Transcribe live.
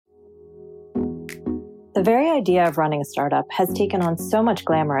The very idea of running a startup has taken on so much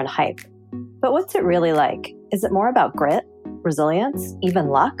glamour and hype. But what's it really like? Is it more about grit, resilience, even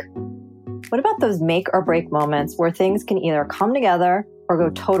luck? What about those make or break moments where things can either come together or go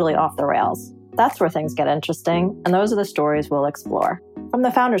totally off the rails? That's where things get interesting, and those are the stories we'll explore. From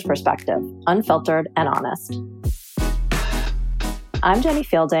the founder's perspective, unfiltered and honest. I'm Jenny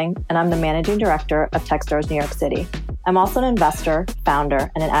Fielding, and I'm the Managing Director of Techstars New York City. I'm also an investor, founder,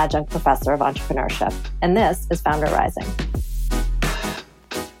 and an adjunct professor of entrepreneurship. And this is Founder Rising.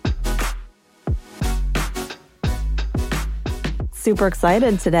 Super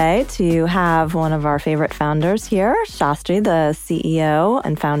excited today to have one of our favorite founders here, Shastri, the CEO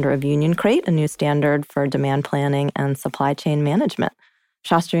and founder of Union Crate, a new standard for demand planning and supply chain management.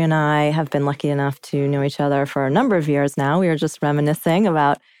 Shastri and I have been lucky enough to know each other for a number of years now. We were just reminiscing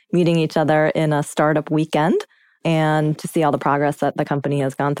about meeting each other in a startup weekend, and to see all the progress that the company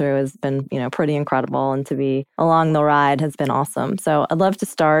has gone through has been, pretty incredible, and to be along the ride has been awesome. So I'd love to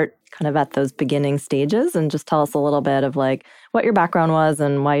start kind of at those beginning stages and just tell us a little bit of what your background was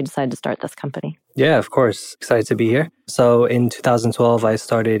and why you decided to start this company. Yeah, of course. Excited to be here. So in 2012, I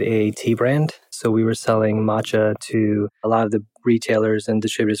started a tea brand. So we were selling matcha to a lot of the retailers and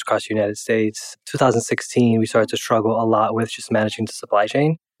distributors across the United States. 2016, we started to struggle a lot with just managing the supply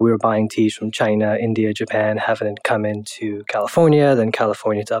chain. We were buying teas from China, India, Japan, having it come into California, then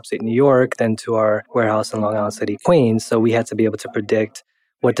California to upstate New York, then to our warehouse in Long Island City, Queens. So we had to be able to predict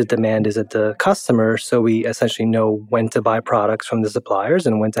what the demand is at the customer, so we essentially know when to buy products from the suppliers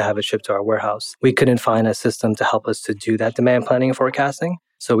and when to have it shipped to our warehouse. We couldn't find a system to help us to do that demand planning and forecasting,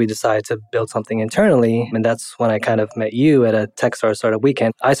 so we decided to build something internally, and that's when I kind of met you at a Techstars startup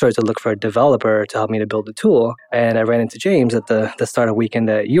weekend. I started to look for a developer to help me to build the tool, and I ran into James at the startup weekend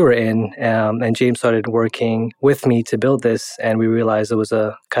that you were in, and James started working with me to build this, and we realized it was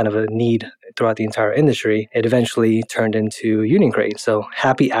a kind of a need throughout the entire industry. It eventually turned into Union Crate. So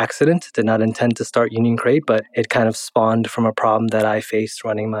happy accident, did not intend to start Union Crate, but it kind of spawned from a problem that I faced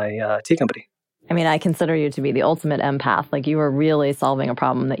running my tea company. I mean, I consider you to be the ultimate empath. You were really solving a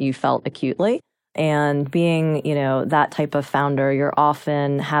problem that you felt acutely. And being, that type of founder, you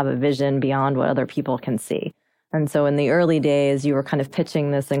often have a vision beyond what other people can see. And so in the early days, you were kind of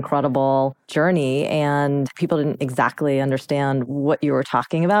pitching this incredible journey, and people didn't exactly understand what you were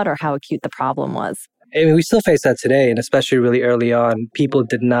talking about or how acute the problem was. I mean, we still face that today, and especially really early on, people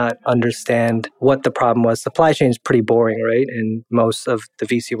did not understand what the problem was. Supply chain is pretty boring, right? And most of the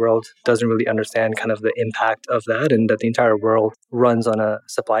VC world doesn't really understand kind of the impact of that, and that the entire world runs on a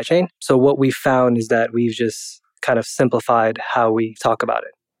supply chain. So what we found is that we've just kind of simplified how we talk about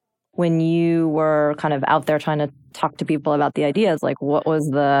it. When you were kind of out there trying to talk to people about the ideas, what was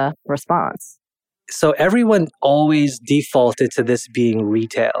the response? So everyone always defaulted to this being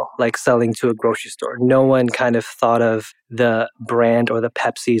retail, like selling to a grocery store. No one kind of thought of the brand or the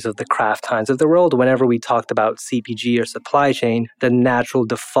Pepsis of the Kraft Heinz of the world. Whenever we talked about CPG or supply chain, the natural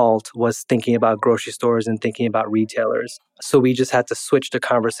default was thinking about grocery stores and thinking about retailers. So we just had to switch the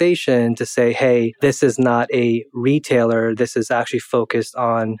conversation to say, hey, this is not a retailer. This is actually focused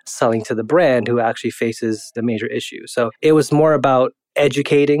on selling to the brand who actually faces the major issue. So it was more about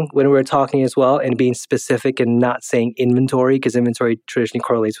educating when we were talking as well, and being specific and not saying inventory, because inventory traditionally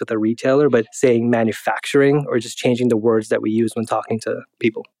correlates with a retailer, but saying manufacturing or just changing the words that we use when talking to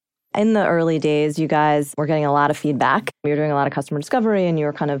people. In the early days, you guys were getting a lot of feedback. You were doing a lot of customer discovery, and you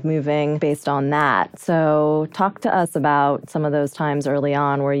were kind of moving based on that. So talk to us about some of those times early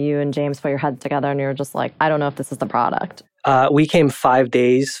on where you and James put your heads together and you were just like, I don't know if this is the product. We came 5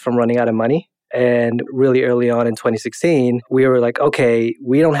 days from running out of money. And really early on in 2016, we were like, okay,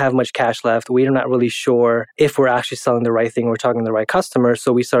 we don't have much cash left. We're not really sure if we're actually selling the right thing or talking to the right customer.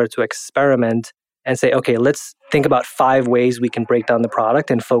 So we started to experiment and say, okay, let's think about 5 ways we can break down the product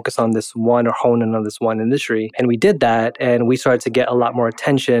and focus on this one or hone in on this one industry. And we did that, and we started to get a lot more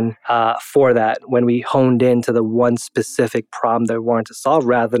attention for that when we honed into the one specific problem that we wanted to solve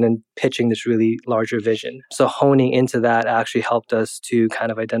rather than pitching this really larger vision. So honing into that actually helped us to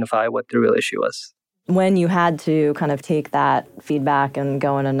kind of identify what the real issue was. When you had to kind of take that feedback and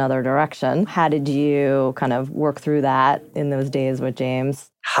go in another direction, how did you kind of work through that in those days with James?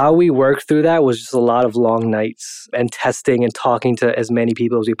 How we worked through that was just a lot of long nights and testing and talking to as many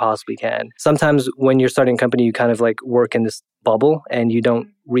people as we possibly can. Sometimes when you're starting a company, you kind of work in this bubble and you don't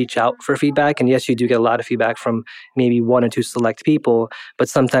reach out for feedback. And yes, you do get a lot of feedback from maybe 1 or 2 select people, but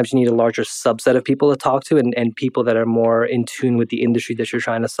sometimes you need a larger subset of people to talk to and people that are more in tune with the industry that you're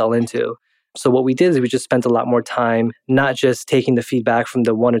trying to sell into. So what we did is we just spent a lot more time, not just taking the feedback from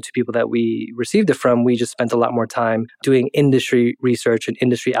the one or two people that we received it from. We just spent a lot more time doing industry research and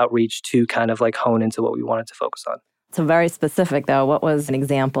industry outreach to kind of like hone into what we wanted to focus on. So very specific, though. What was an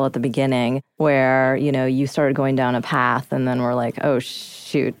example at the beginning where, you started going down a path and then we're like, oh,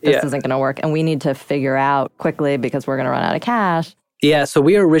 shoot, this isn't going to work. And we need to figure out quickly because we're going to run out of cash. Yeah, so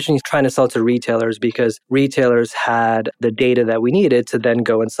we were originally trying to sell to retailers because retailers had the data that we needed to then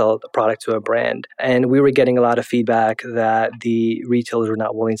go and sell the product to a brand. And we were getting a lot of feedback that the retailers were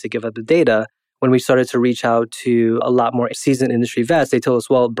not willing to give up the data. When we started to reach out to a lot more seasoned industry vets, they told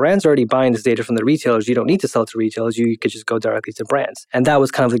us, well, brands are already buying this data from the retailers. You don't need to sell to retailers. You could just go directly to brands. And that was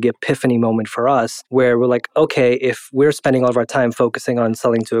kind of like the epiphany moment for us where we're like, okay, if we're spending all of our time focusing on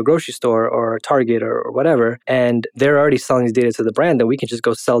selling to a grocery store or a Target or whatever, and they're already selling this data to the brand, then we can just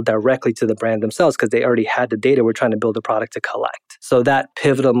go sell directly to the brand themselves because they already had the data we're trying to build a product to collect. So that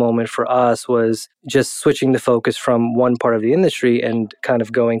pivotal moment for us was just switching the focus from one part of the industry and kind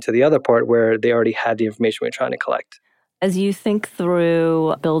of going to the other part where they already had the information we were trying to collect. As you think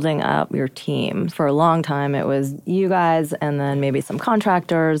through building up your team, for a long time, it was you guys and then maybe some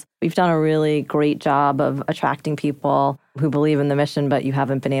contractors. We've done a really great job of attracting people who believe in the mission, but you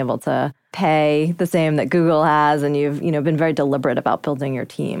haven't been able to pay the same that Google has, and you've been very deliberate about building your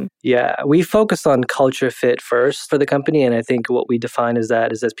team. Yeah, we focused on culture fit first for the company, and I think what we define as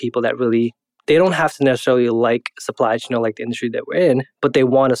that is as people that really they don't have to necessarily like supply chain or like the industry that we're in, but they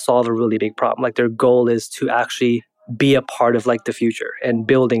want to solve a really big problem. Like their goal is to actually be a part of like the future and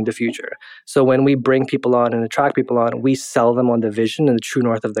building the future. So when we bring people on and attract people on, we sell them on the vision and the true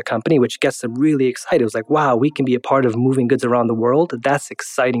north of the company, which gets them really excited. It was like, wow, we can be a part of moving goods around the world. That's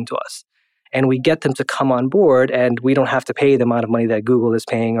exciting to us. And we get them to come on board, and we don't have to pay the amount of money that Google is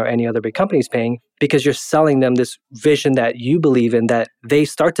paying or any other big company is paying, because you're selling them this vision that you believe in, that they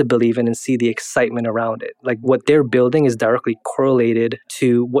start to believe in and see the excitement around it. Like what they're building is directly correlated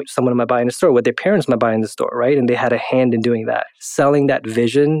to what someone might buy in a store, what their parents might buy in the store, right? And they had a hand in doing that. Selling that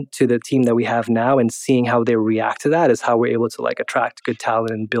vision to the team that we have now and seeing how they react to that is how we're able to like attract good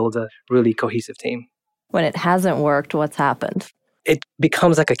talent and build a really cohesive team. When it hasn't worked, what's happened? It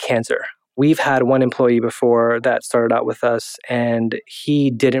becomes like a cancer. We've had one employee before that started out with us, and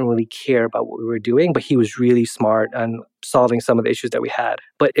he didn't really care about what we were doing, but he was really smart on solving some of the issues that we had.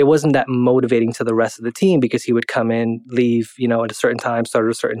 But it wasn't that motivating to the rest of the team because he would come in, leave, at a certain time, start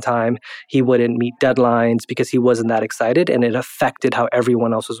at a certain time. He wouldn't meet deadlines because he wasn't that excited, and it affected how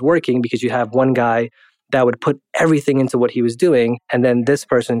everyone else was working because you have one guy that would put everything into what he was doing, and then this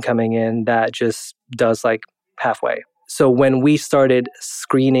person coming in that just does like halfway. So when we started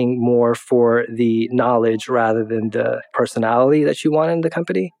screening more for the knowledge rather than the personality that you want in the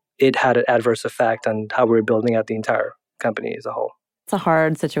company, it had an adverse effect on how we were building out the entire company as a whole. It's a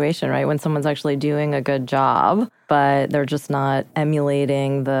hard situation, right? When someone's actually doing a good job, but they're just not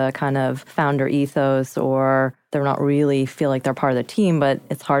emulating the kind of founder ethos, or they're not really feel like they're part of the team. But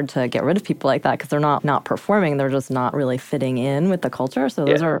it's hard to get rid of people like that because they're not performing. They're just not really fitting in with the culture. So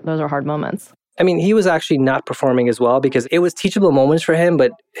those are hard moments. I mean, he was actually not performing as well because it was teachable moments for him,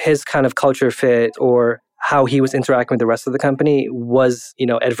 but his kind of culture fit or how he was interacting with the rest of the company was,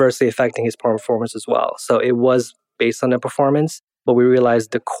 adversely affecting his performance as well. So it was based on the performance, but we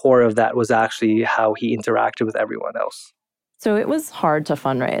realized the core of that was actually how he interacted with everyone else. So it was hard to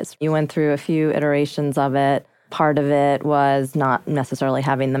fundraise. You went through a few iterations of it. Part of it was not necessarily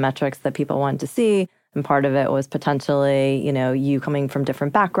having the metrics that people wanted to see. And part of it was potentially, you coming from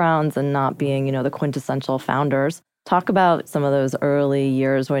different backgrounds and not being, the quintessential founders. Talk about some of those early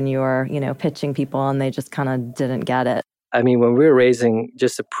years when you were, pitching people and they just kind of didn't get it. I mean, when we were raising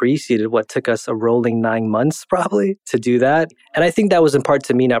just a pre-seed, what took us a rolling 9 months probably to do that. And I think that was in part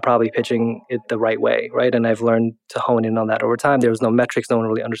to me not probably pitching it the right way, right? And I've learned to hone in on that over time. There was no metrics. No one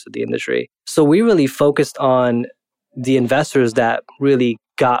really understood the industry. So we really focused on the investors that really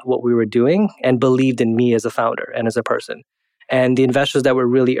got what we were doing and believed in me as a founder and as a person. And the investors that were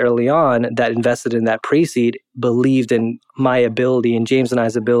really early on that invested in that pre-seed believed in my ability and James and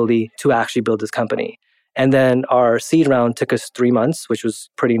I's ability to actually build this company. And then our seed round took us 3 months, which was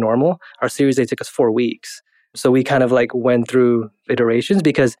pretty normal. Our Series A took us 4 weeks. So we kind of like went through iterations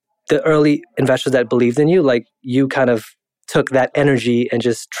because the early investors that believed in you, like you kind of took that energy and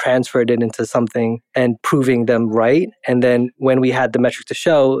just transferred it into something and proving them right. And then when we had the metric to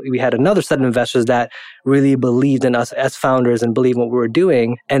show, we had another set of investors that really believed in us as founders and believed in what we were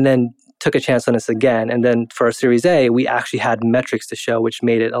doing. And then took a chance on us again. And then for our Series A, we actually had metrics to show, which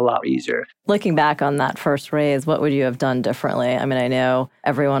made it a lot easier. Looking back on that first raise, what would you have done differently? I mean, I know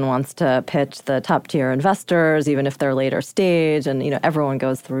everyone wants to pitch the top tier investors, even if they're later stage. And, everyone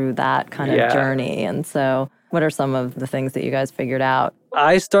goes through that kind of journey. And so what are some of the things that you guys figured out?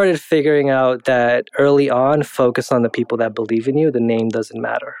 I started figuring out that early on, focus on the people that believe in you. The name doesn't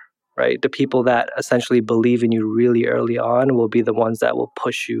matter, right? The people that essentially believe in you really early on will be the ones that will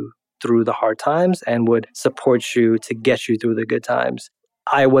push you through the hard times and would support you to get you through the good times.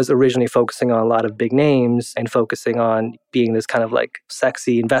 I was originally focusing on a lot of big names and focusing on being this kind of like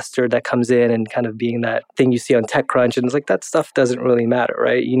sexy investor that comes in and kind of being that thing you see on TechCrunch. And it's like, that stuff doesn't really matter,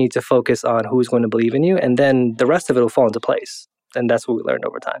 right? You need to focus on who's going to believe in you. And then the rest of it will fall into place. And that's what we learned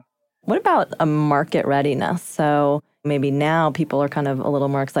over time. What about a market readiness? So maybe now people are kind of a little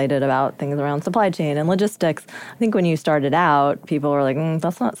more excited about things around supply chain and logistics. I think when you started out, people were like,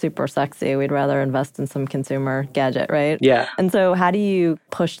 that's not super sexy. We'd rather invest in some consumer gadget, right? Yeah. And so how do you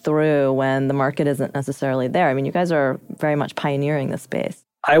push through when the market isn't necessarily there? I mean, you guys are very much pioneering this space.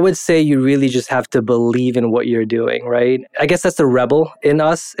 I would say you really just have to believe in what you're doing, right? I guess that's the rebel in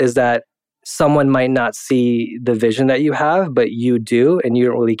us, is that someone might not see the vision that you have, but you do, and you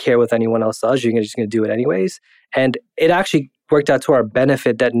don't really care what anyone else does. You're just going to do it anyways. And it actually worked out to our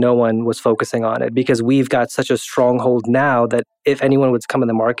benefit that no one was focusing on it, because we've got such a stronghold now that if anyone would come in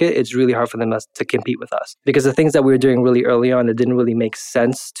the market, it's really hard for them to compete with us. Because the things that we were doing really early on that didn't really make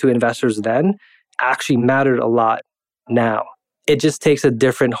sense to investors then actually mattered a lot now. It just takes a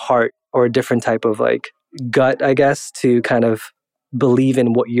different heart or a different type of gut, I guess, to kind of believe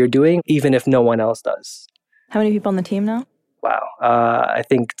in what you're doing, even if no one else does. How many people on the team now? Wow. I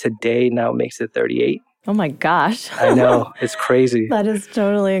think today now makes it 38. Oh my gosh. I know. It's crazy. That is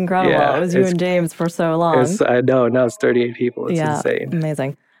totally incredible. Yeah, it was you and James for so long. I know. Now it's 38 people. It's insane.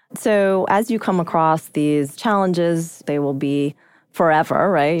 Amazing. So as you come across these challenges, they will be forever,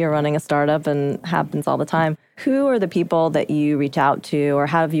 right? You're running a startup and it happens all the time. Who are the people that you reach out to, or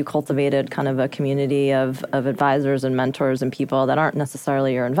how have you cultivated kind of a community of advisors and mentors and people that aren't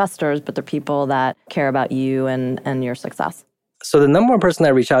necessarily your investors, but they're people that care about you and your success? So the number one person I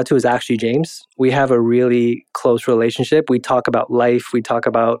reach out to is actually James. We have a really close relationship. We talk about life. We talk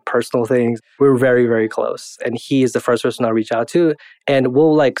about personal things. We're very, very close. And he is the first person I'll reach out to. And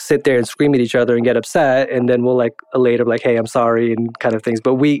we'll sit there and scream at each other and get upset. And then we'll later hey, I'm sorry and kind of things.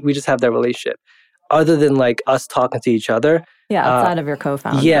 But we just have that relationship. Other than us talking to each other. Yeah, outside of your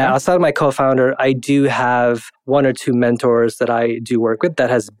co-founder. Yeah, outside of my co-founder, I do have one or two mentors that I do work with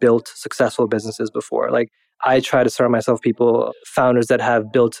that has built successful businesses before. I try to surround myself with people, founders that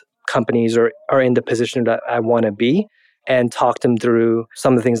have built companies or are in the position that I want to be, and talk them through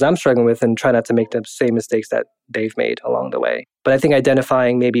some of the things I'm struggling with and try not to make the same mistakes that they've made along the way. But I think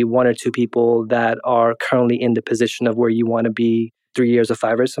identifying maybe one or two people that are currently in the position of where you want to be 3 years or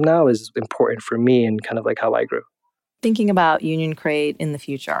 5 years from now is important for me and kind of how I grew. Thinking about Union Crate in the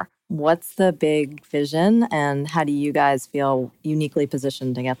future, what's the big vision and how do you guys feel uniquely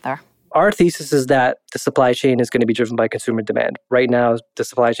positioned to get there? Our thesis is that the supply chain is going to be driven by consumer demand. Right now, the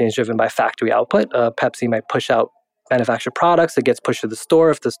supply chain is driven by factory output. Pepsi might push out manufactured products. It gets pushed to the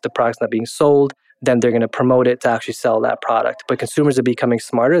store. If the product's not being sold, then they're going to promote it to actually sell that product. But consumers are becoming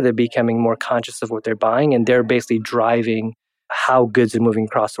smarter. They're becoming more conscious of what they're buying, and they're basically driving how goods are moving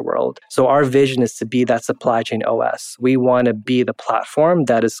across the world. So our vision is to be that supply chain OS. We want to be the platform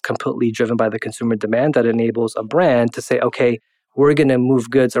that is completely driven by the consumer demand that enables a brand to say, okay, we're going to move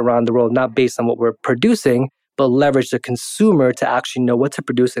goods around the world, not based on what we're producing, but leverage the consumer to actually know what to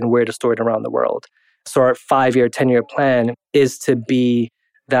produce and where to store it around the world. So our 5-year, 10-year plan is to be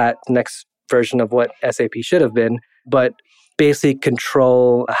that next version of what SAP should have been, but basically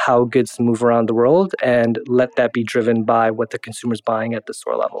control how goods move around the world and let that be driven by what the consumer's buying at the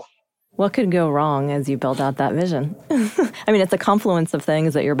store level. What could go wrong as you build out that vision? I mean, it's a confluence of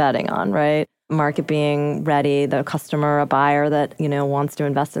things that you're betting on, right? Market being ready, the customer, a buyer that, wants to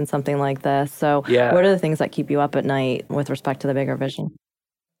invest in something like this. So What are the things that keep you up at night with respect to the bigger vision?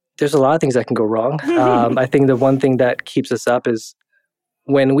 There's a lot of things that can go wrong. I think the one thing that keeps us up is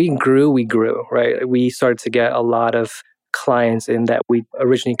when we grew, right? We started to get a lot of clients in that we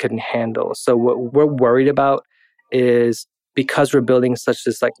originally couldn't handle. So what we're worried about is because we're building such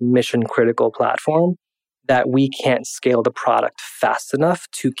this mission critical platform that we can't scale the product fast enough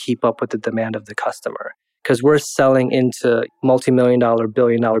to keep up with the demand of the customer. Because we're selling into multi-million-dollar,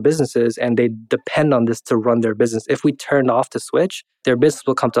 billion-dollar businesses and they depend on this to run their business. If we turn off the switch, their business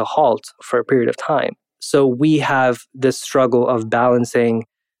will come to a halt for a period of time. So we have this struggle of balancing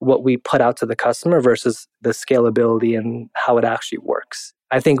what we put out to the customer versus the scalability and how it actually works.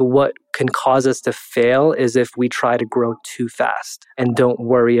 I think what can cause us to fail is if we try to grow too fast and don't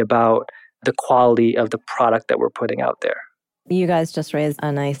worry about the quality of the product that we're putting out there. You guys just raised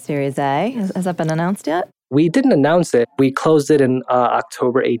a nice Series A. Has that been announced yet? We didn't announce it. We closed it in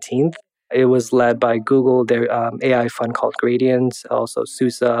October 18th. It was led by Google, their AI fund called Gradient, also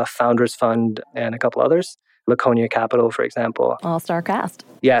SUSE, Founders Fund, and a couple others. Laconia Capital, for example. All-star cast.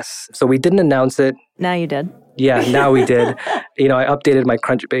 Yes. So we didn't announce it. Now you did. Yeah, now we did. I updated my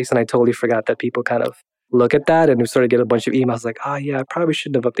Crunchbase and I totally forgot that people kind of look at that and we sort of get a bunch of emails like, I probably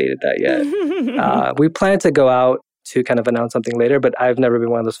shouldn't have updated that yet. We plan to go out to kind of announce something later, but I've never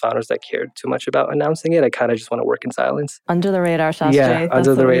been one of those founders that cared too much about announcing it. I kind of just want to work in silence. Under the radar, Shastri. Yeah,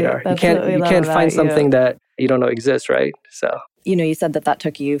 under the radar. You can't find something that you don't know exists, right? So, you said that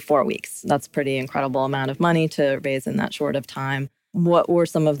took you 4 weeks. That's pretty incredible amount of money to raise in that short of time. What were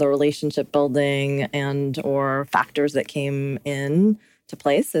some of the relationship building and or factors that came in to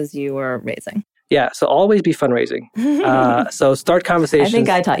place as you were raising? Yeah, so always be fundraising. So start conversations. I think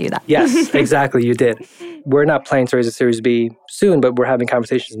I taught you that. Yes, exactly, you did. We're not planning to raise a Series B soon, but we're having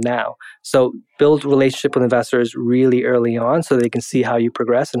conversations now. So build relationship with investors really early on so they can see how you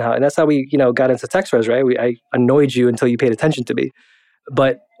progress and that's how we, got into TextRes, right? I annoyed you until you paid attention to me.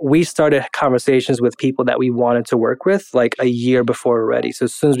 But we started conversations with people that we wanted to work with like a year before we're ready. So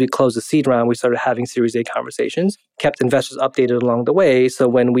as soon as we closed the seed round, we started having Series A conversations, kept investors updated along the way. So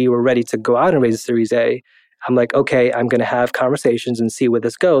when we were ready to go out and raise a Series A, I'm like, okay, I'm going to have conversations and see where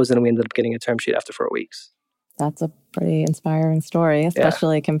this goes. And we ended up getting a term sheet after 4 weeks. That's a pretty inspiring story,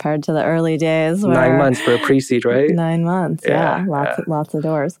 especially compared to the early days. 9 months for a pre-seed, right? 9 months, yeah. Lots of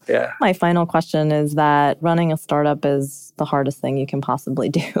doors. Yeah. My final question is that running a startup is the hardest thing you can possibly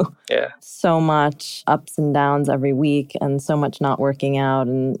do. Yeah. So much ups and downs every week and so much not working out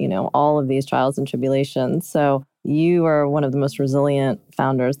and, all of these trials and tribulations. So you are one of the most resilient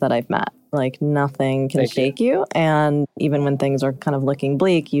founders that I've met. Like nothing can shake you. And even when things are kind of looking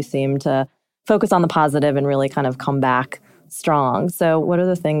bleak, you seem to focus on the positive and really kind of come back strong. So what are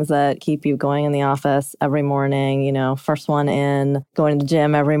the things that keep you going in the office every morning, first one in, going to the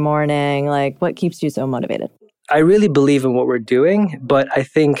gym every morning? Like what keeps you so motivated? I really believe in what we're doing, but I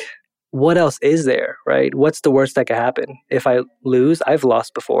think what else is there, right? What's the worst that could happen? If I lose, I've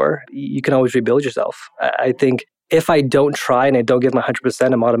lost before. You can always rebuild yourself. I think if I don't try and I don't give my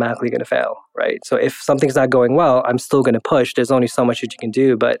 100%, I'm automatically going to fail, right? So if something's not going well, I'm still going to push. There's only so much that you can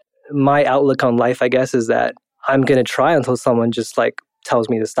do, but my outlook on life, I guess, is that I'm going to try until someone just tells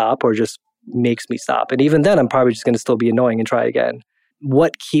me to stop or just makes me stop. And even then, I'm probably just going to still be annoying and try again.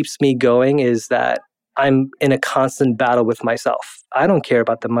 What keeps me going is that I'm in a constant battle with myself. I don't care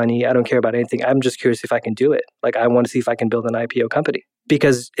about the money. I don't care about anything. I'm just curious if I can do it. I want to see if I can build an IPO company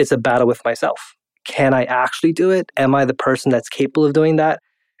because it's a battle with myself. Can I actually do it? Am I the person that's capable of doing that?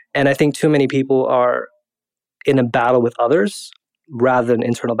 And I think too many people are in a battle with others rather than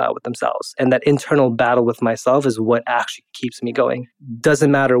internal battle with themselves. And that internal battle with myself is what actually keeps me going.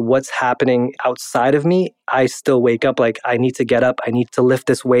 Doesn't matter what's happening outside of me, I still wake up I need to get up, I need to lift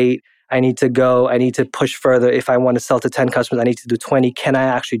this weight, I need to go, I need to push further. If I want to sell to 10 customers, I need to do 20. Can I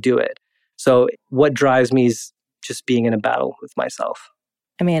actually do it? So what drives me is just being in a battle with myself.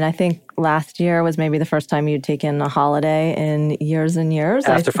 I think last year was maybe the first time you'd taken a holiday in years and years.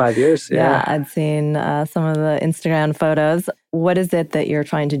 After 5 years, yeah. I'd seen some of the Instagram photos. What is it that you're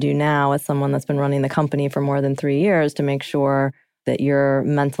trying to do now as someone that's been running the company for more than 3 years to make sure that you're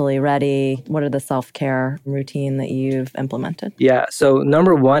mentally ready? What are the self-care routine that you've implemented? Yeah, so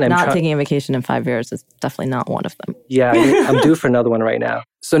number one... taking a vacation in 5 years is definitely not one of them. Yeah, I'm due for another one right now.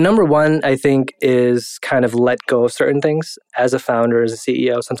 So number one, I think, is kind of let go of certain things. As a founder, as a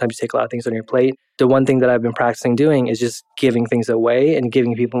CEO, sometimes you take a lot of things on your plate. The one thing that I've been practicing doing is just giving things away and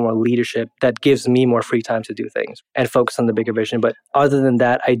giving people more leadership that gives me more free time to do things and focus on the bigger vision. But other than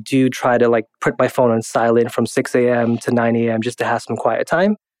that, I do try to put my phone on silent from 6 a.m. to 9 a.m. just to have some quiet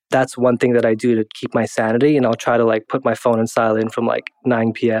time. That's one thing that I do to keep my sanity. And I'll try to put my phone on silent from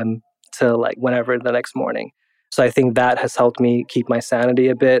 9 p.m. to whenever the next morning. So I think that has helped me keep my sanity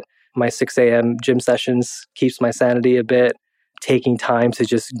a bit. My 6 a.m. gym sessions keeps my sanity a bit. Taking time to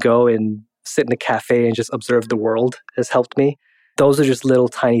just go and sit in a cafe and just observe the world has helped me. Those are just little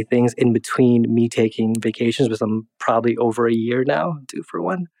tiny things in between me taking vacations, which I'm probably over a year now due for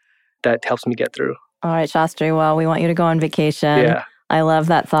one. That helps me get through. All right, Shastri. Well, we want you to go on vacation. Yeah. I love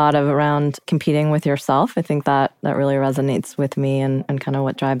that thought of around competing with yourself. I think that really resonates with me and kind of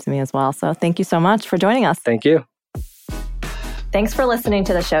what drives me as well. So thank you so much for joining us. Thank you. Thanks for listening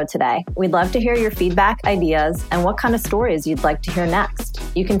to the show today. We'd love to hear your feedback, ideas, and what kind of stories you'd like to hear next.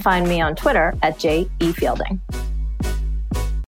 You can find me on Twitter @JEFielding.